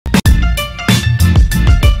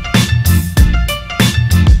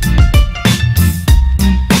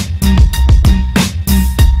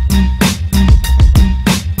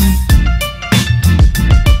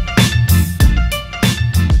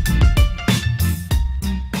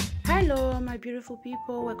beautiful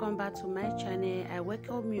people, welcome back to my channel. I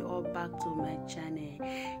welcome you all back to my channel.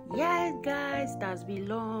 Yeah guys, that's been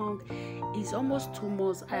long. It's almost 2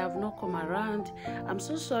 months I have not come around. I'm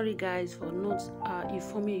so sorry guys for not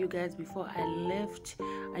informing you guys before I left.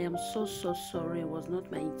 I am so sorry. It was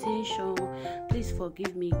not my intention. Please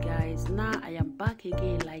forgive me guys. Now I am back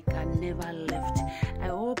again like I never left. I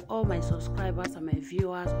hope all my subscribers and my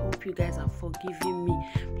viewers, hope you guys are forgiving me.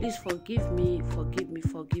 Please forgive me.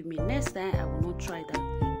 Next time I will not try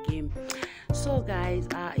that again. So guys,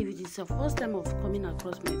 if it is your first time of coming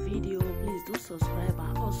across my video, please do subscribe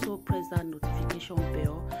and also press that notification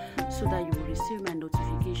bell so that you will receive my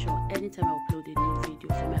notification anytime I upload a new video.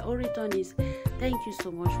 For my own return is thank you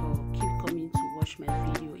so much for keep coming to watch my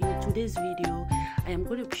video. In today's video, I am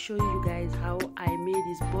going to show you guys how I made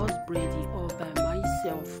this boss braiding all by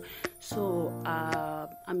myself. So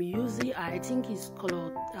I'm using, I think it's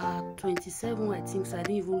color 27, I think, so I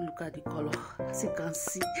didn't even look at the color as you can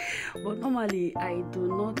see. But normally I do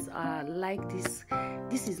not like this.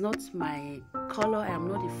 This is not my color. I am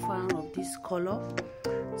not a fan of this color,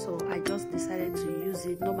 so I just decided to use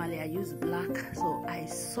it. Normally I use black, so I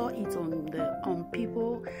saw it on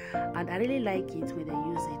people and I really like it when they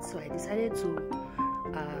use it, so I decided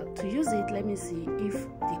to use it. Let me see if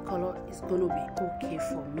the color is gonna be okay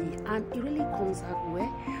for me, and it really comes out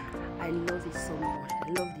well. I love it so much. I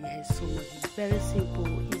love the hair so much. It's very simple,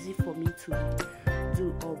 easy for me to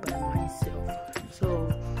do all by myself.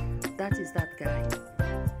 So that is that, guys.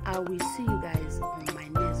 I will see you guys on my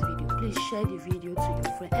next video. Please share the video to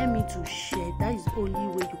your friend. Help me to share. That is the only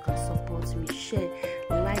way you can support me. Share,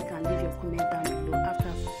 like, and leave your comment down below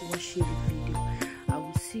after watching the video. I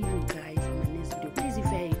will see you guys in my next video. Please, if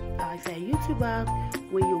you're a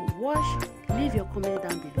YouTuber, when you watch, leave your comment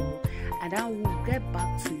down below and I will get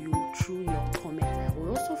back to you through your comment. I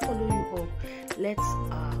will also follow you up. Let's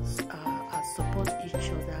support each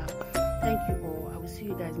other. Thank you all. I will see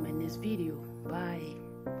you guys in my next video. Bye.